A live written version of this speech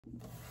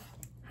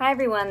Hi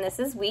everyone, this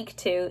is week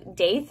 2,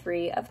 day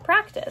 3 of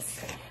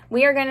practice.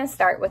 We are going to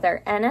start with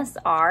our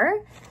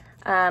NSR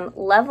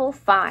level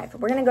 5.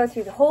 We're going to go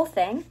through the whole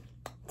thing.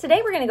 Today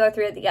we're going to go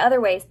through it the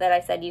other ways that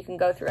I said you can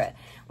go through it,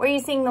 where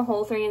you sing the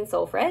whole thing in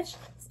solfege,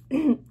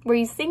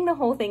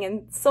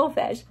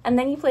 and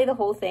then you play the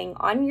whole thing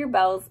on your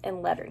bells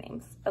and letter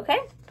names,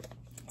 okay?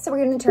 So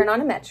we're going to turn on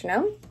a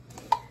metronome.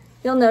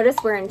 You'll notice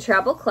we're in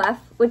treble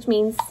clef, which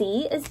means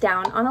C is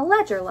down on a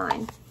ledger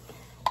line.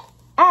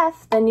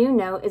 F, the new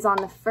note, is on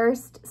the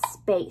first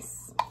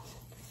space.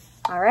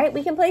 All right,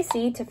 we can play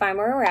C to find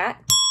where we're at.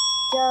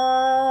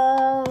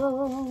 Do.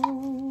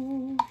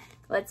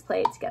 Let's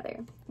play it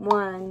together.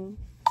 1,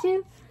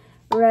 2,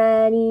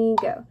 ready,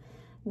 go.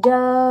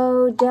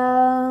 Do,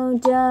 do,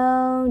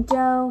 do,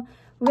 do,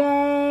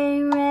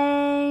 re,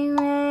 re,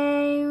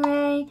 re,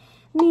 re,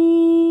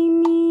 mi,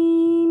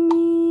 mi,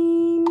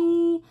 mi,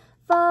 mi,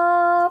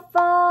 fa,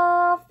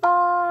 fa,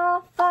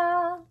 fa,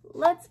 fa.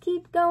 Let's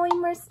keep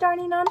going, we're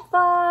starting on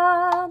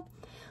fa.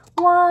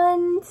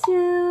 1,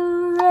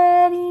 2,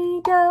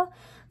 ready, go.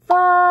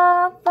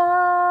 Fa,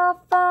 fa,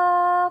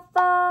 fa,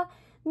 fa,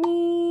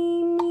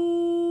 mi,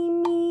 mi,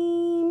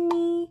 mi,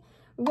 mi,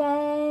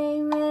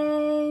 re,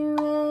 re,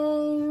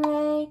 re,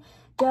 re,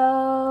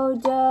 do,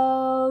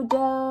 do,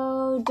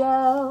 do,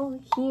 do.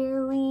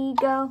 Here we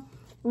go,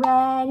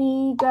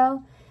 ready,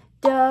 go.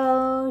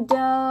 Do,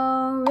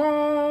 do,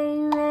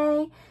 re,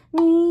 re,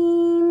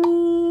 mi,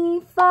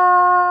 mi,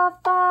 fa,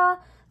 fa,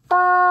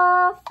 fa,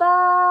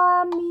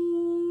 fa, mi,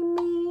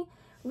 mi,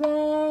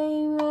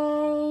 re,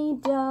 re,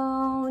 do,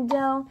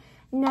 do.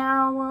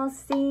 Now we'll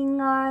sing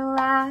our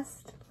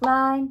last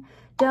line.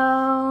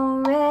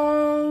 Do,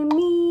 re,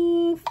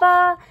 mi,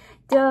 fa,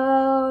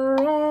 do,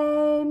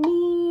 re,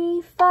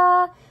 mi,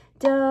 fa,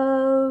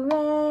 do,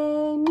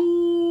 re,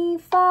 mi,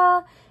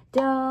 fa,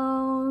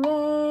 do,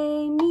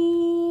 re,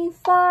 mi,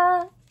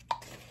 fa.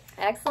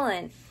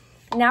 Excellent.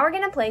 Now we're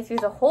going to play through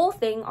the whole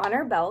thing on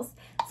our bells,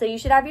 so you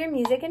should have your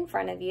music in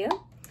front of you.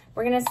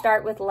 We're going to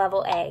start with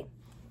level A.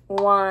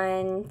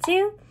 1,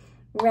 2,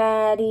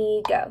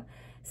 ready, go.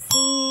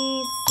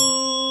 C, C,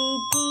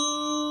 D,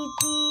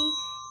 D,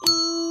 E, E.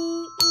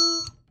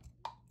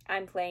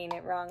 I'm playing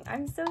it wrong.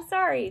 I'm so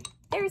sorry.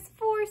 There's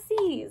 4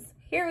 C's.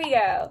 Here we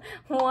go.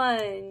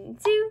 1,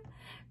 2,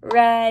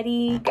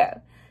 ready,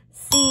 go.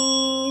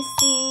 C, C,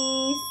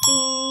 C,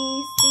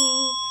 C,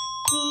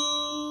 D,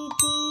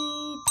 D,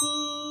 D,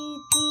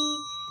 D,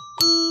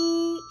 E, E,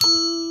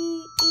 E,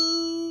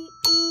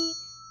 E,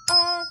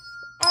 F,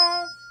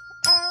 F,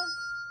 F,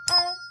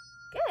 F.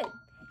 Good.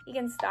 You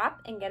can stop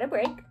and get a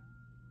break.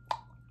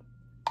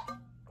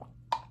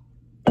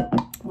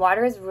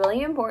 Water is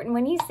really important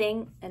when you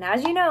sing, and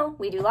as you know,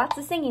 we do lots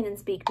of singing in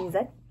Speak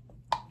Music.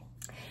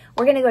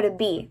 We're going to go to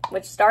B,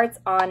 which starts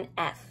on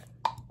F.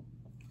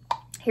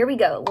 Here we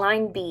go,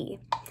 line B.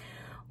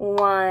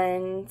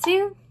 1,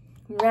 2,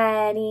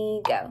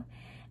 ready, go.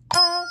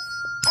 F,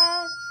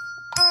 F,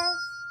 F,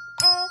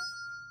 F,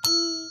 E, E,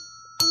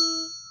 E,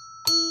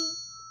 E,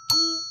 D,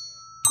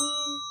 D,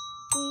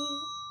 D,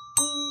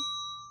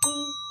 D,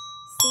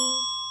 C,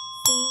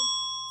 C, C,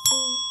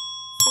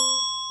 C.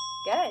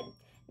 Good.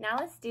 Now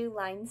let's do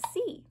line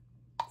C.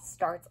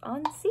 Starts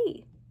on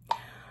C.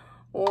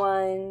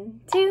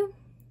 1, 2,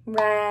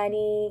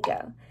 ready,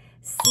 go.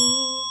 C,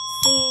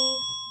 C,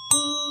 D, D,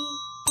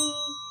 E,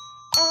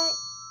 F,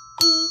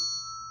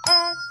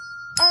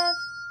 F,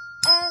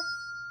 F,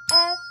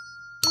 F,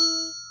 E, E,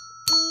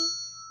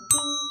 D,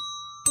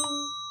 D,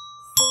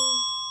 C,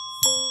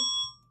 C.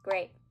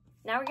 Great.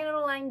 Now we're going to go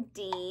to line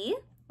D,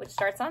 which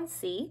starts on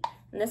C,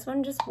 and this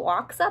one just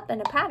walks up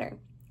in a pattern.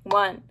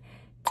 1,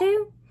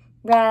 2,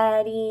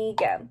 ready,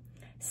 go.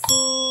 C,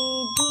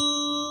 D,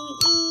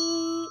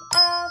 E,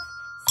 F,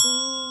 C,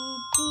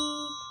 D,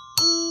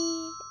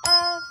 E,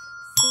 F,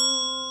 C,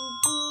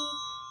 D,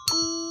 E,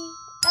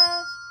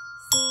 F,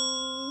 C,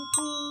 D,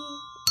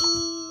 E,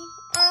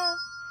 F.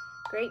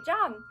 Great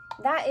job.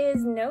 That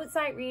is Note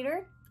Sight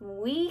Reader,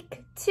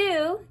 week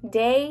 2,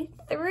 day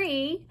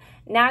 3.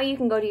 Now you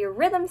can go to your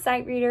Rhythm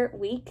Sight Reader,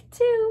 week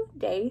 2,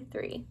 day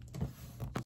 3.